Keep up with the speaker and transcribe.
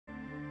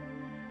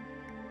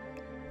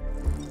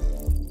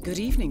Good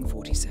evening,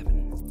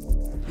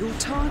 47. Your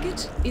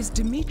target is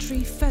Dmitry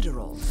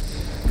Fedorov,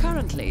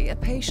 currently a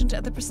patient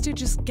at the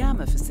prestigious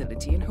Gamma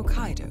facility in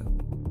Hokkaido.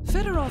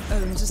 Fedorov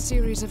owns a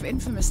series of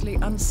infamously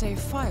unsafe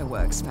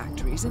fireworks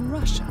factories in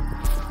Russia.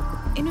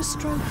 In a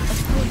stroke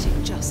of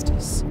poetic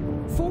justice,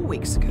 4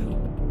 weeks ago,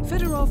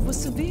 Fedorov was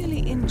severely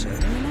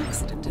injured in an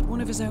accident at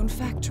one of his own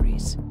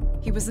factories.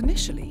 He was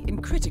initially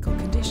in critical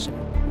condition,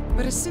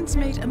 but has since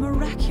made a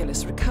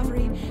miraculous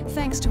recovery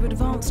thanks to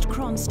advanced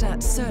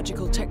Kronstadt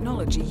surgical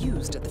technology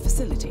used at the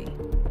facility.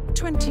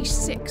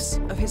 26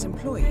 of his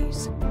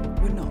employees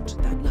were not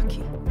that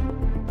lucky.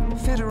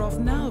 Fedorov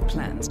now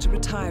plans to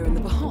retire in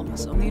the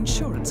Bahamas on the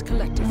insurance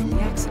collected from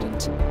the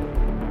accident.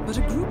 But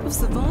a group of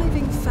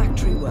surviving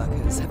factory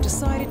workers have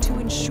decided to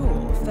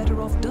ensure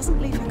Fedorov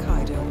doesn't leave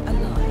Hokkaido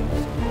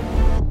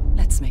alive.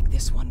 Let's make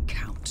this one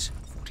count,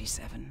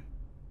 47.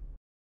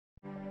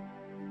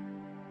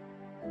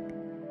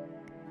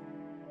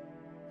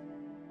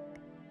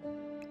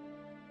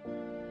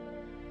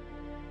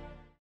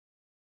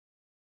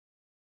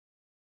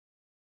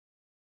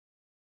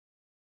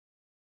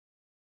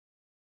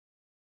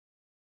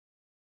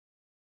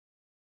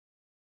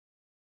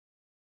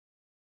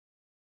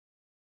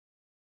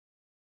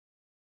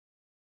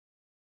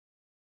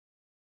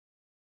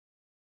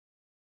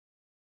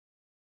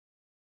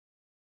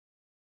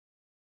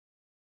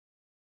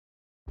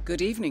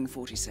 Good evening,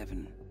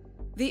 47.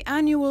 The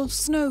annual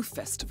Snow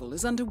Festival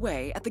is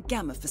underway at the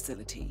Gamma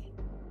facility.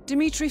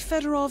 Dmitry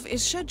Fedorov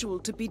is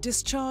scheduled to be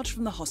discharged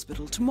from the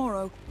hospital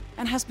tomorrow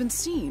and has been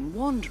seen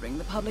wandering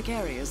the public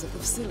areas of the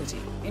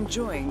facility,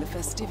 enjoying the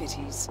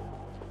festivities.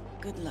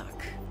 Good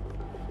luck.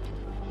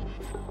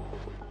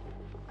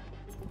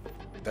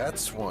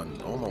 That's one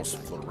almost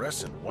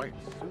fluorescent white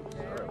suit.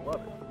 I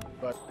love it.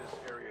 But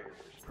this area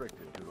is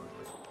restricted due to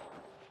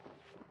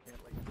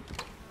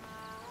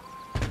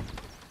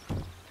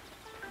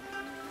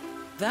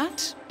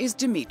That is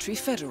Dmitry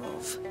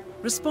Fedorov,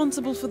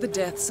 responsible for the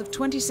deaths of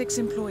 26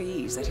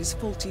 employees at his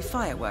faulty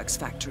fireworks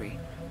factory.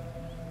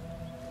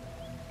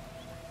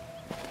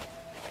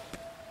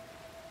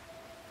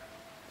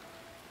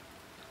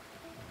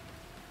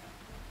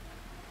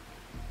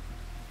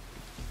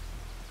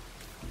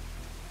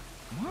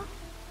 What?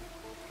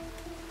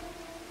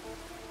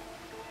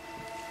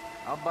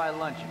 I'll buy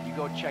lunch if you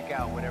go check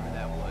out whatever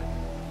that was.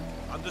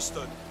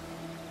 Understood.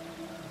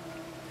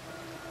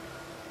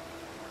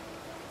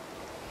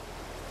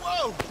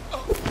 Whoa!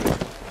 Oh.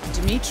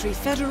 Dmitry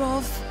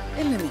Fedorov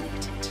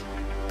eliminated.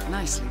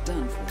 Nicely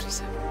done,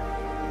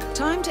 47.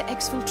 Time to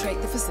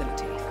exfiltrate the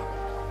facility.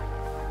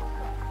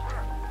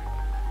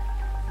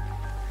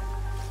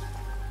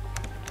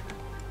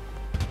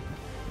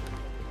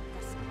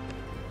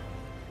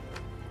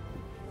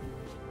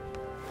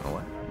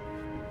 What?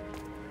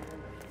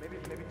 Maybe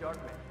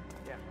Darkman.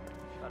 Yeah,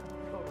 shut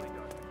up. Totally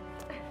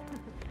Darkman.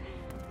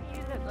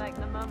 You look like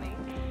the mummy.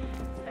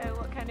 So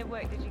what kind of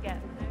work did you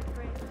get?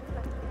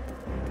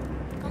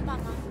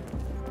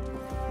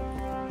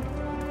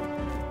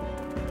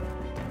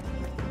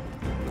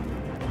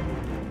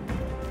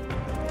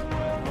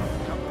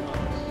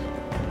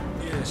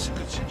 Yes,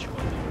 good situation.